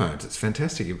iPhones, it's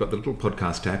fantastic. You've got the little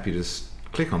podcast app, you just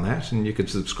click on that and you can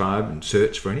subscribe and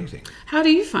search for anything. How do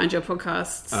you find your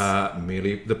podcasts?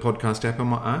 Merely the podcast app on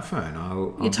my iPhone.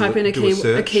 I'll type in a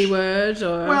keyword,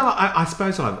 or... Well, I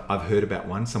suppose I've heard about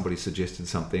one. Somebody suggested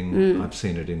something. I've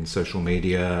seen it in social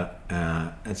media,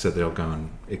 and so they'll go and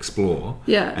explore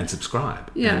and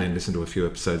subscribe, and then listen to a few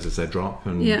episodes as they drop,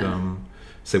 and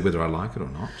see whether I like it or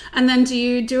not. And then do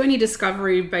you do any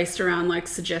discovery based around like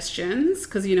suggestions?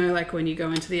 Because like when you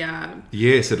go into the app,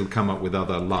 yes, it'll come up with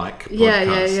other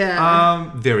podcasts.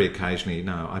 Yeah. Very occasionally.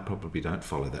 No, I probably don't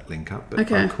follow that link up, but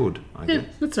I could. I guess.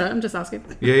 That's right. I'm just asking.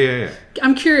 Yeah.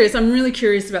 I'm curious. I'm really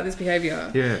curious about this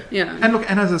behaviour. Yeah. And look,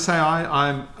 and as I say,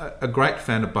 I'm a great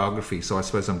fan of biography, so I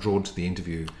suppose I'm drawn to the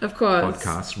interview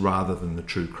podcasts rather than the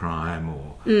true crime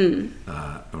or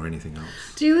anything else.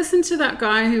 Do you listen to that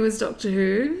guy who was Doctor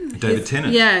Who? David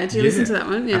Tennant. Yeah, do you listen to that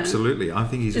one? Yeah. Absolutely. I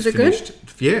think he's just finished.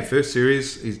 Good? Yeah, first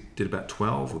series, he did about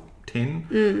 12 or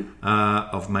 10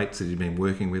 of mates that he'd been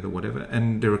working with or whatever.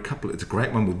 And there are a couple, it's a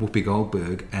great one with Whoopi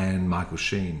Goldberg and Michael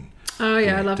Sheen. Oh,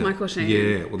 yeah, I love Michael Sheen.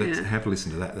 Yeah, well, have a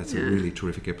listen to that. That's a really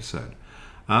terrific episode.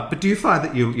 But do you find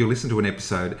that you listen to an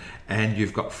episode and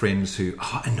you've got friends who,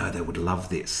 I know they would love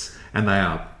this, and they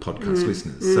are podcast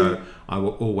listeners. So I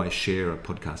will always share a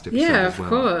podcast episode as well. Yeah, of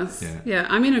course. Yeah,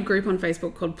 I'm in a group on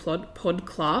Facebook called Pod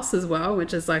Class as well,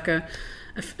 which is like an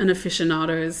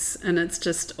aficionados, and it's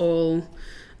just all...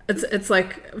 It's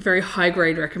like very high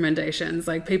grade recommendations.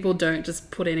 Like people don't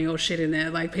just put any old shit in there.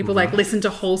 Like people like listen to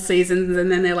whole seasons and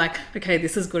then they're like, okay,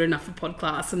 this is good enough for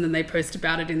podcast, and then they post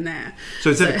about it in there.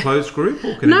 So is that a closed group,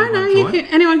 or can anyone join?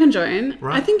 Anyone can join.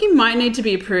 Right. I think you might need to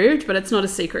be approved, but it's not a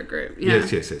secret group. Yeah.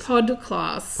 Yes. Pod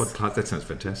Class. That sounds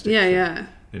fantastic. Yeah.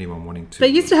 Anyone wanting to? They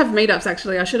used to have meetups,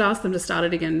 actually. I should ask them to start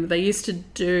it again. They used to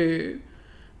do...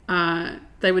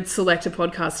 they would select a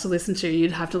podcast to listen to.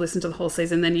 You'd have to listen to the whole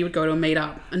season. Then you would go to a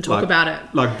meetup and talk about it.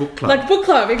 Like book club. Like book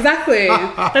club, exactly.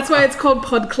 That's why it's called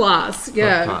Pod Class.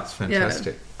 Yeah. Pod Class,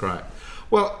 fantastic. Yeah. Great.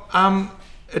 Well,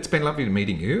 it's been lovely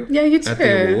meeting you. Yeah, you too. At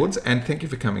the awards. And thank you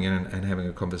for coming in and having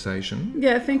a conversation.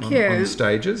 Yeah, thank you. On the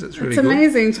stages. It's really good. It's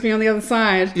amazing to be on the other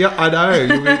side. Yeah, I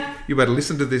know. You better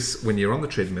listen to this when you're on the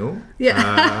treadmill.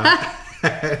 Yeah.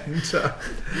 And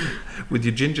with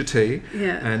your ginger tea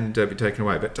and be taken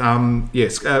away. But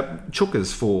yes,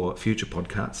 chookers for future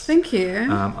podcasts. Thank you.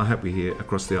 I hope we hear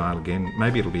Across the Aisle again.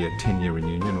 Maybe it'll be a 10-year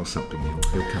reunion or something.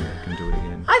 He'll come back and do it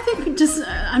again. I think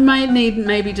I might need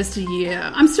maybe just a year.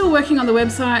 I'm still working on the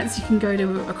website, so you can go to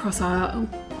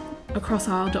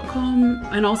acrossaisle.com,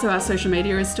 and also our social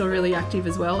media is still really active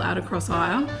as well at Across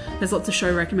Aisle. There's lots of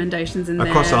show recommendations in there.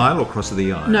 Across Aisle or Across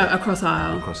the Aisle? No, Across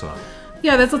Aisle. Across Aisle.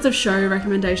 Yeah, there's lots of show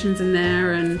recommendations in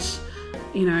there, and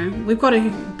we've got a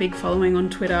big following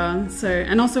on Twitter,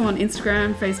 and also on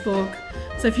Instagram, Facebook.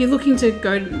 So if you're looking to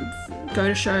go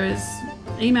to shows,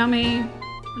 email me.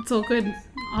 It's all good.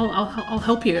 I'll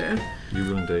help you. You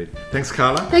will indeed. Thanks,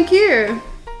 Carla. Thank you.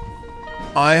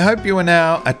 I hope you are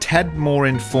now a tad more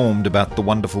informed about the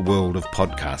wonderful world of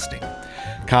podcasting.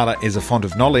 Carla is a font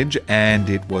of knowledge,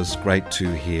 and it was great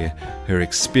to hear her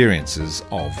experiences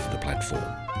of the platform.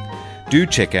 Do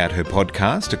check out her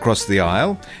podcast, Across the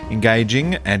Aisle.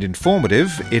 Engaging and informative,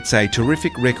 it's a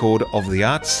terrific record of the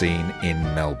arts scene in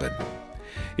Melbourne.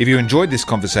 If you enjoyed this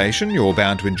conversation, you're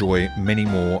bound to enjoy many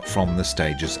more from the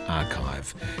Stages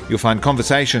archive. You'll find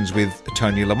conversations with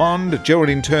Tony Lamond,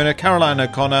 Geraldine Turner, Caroline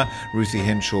O'Connor, Ruthie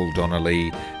Henschel, Donna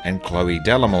Lee, and Chloe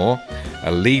Dallimore,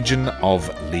 a legion of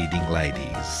leading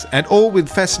ladies, and all with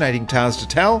fascinating tales to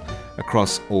tell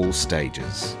across all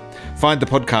stages. Find the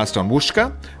podcast on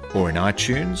Whooshkaa, or in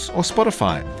iTunes or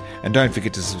Spotify. And don't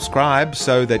forget to subscribe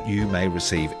so that you may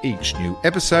receive each new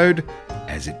episode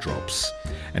as it drops.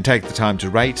 And take the time to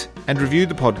rate and review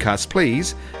the podcast,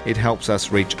 please. It helps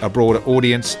us reach a broader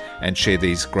audience and share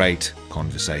these great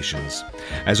conversations.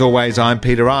 As always, I'm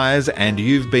Peter Ayres, and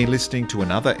you've been listening to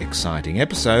another exciting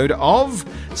episode of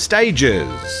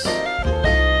Stages.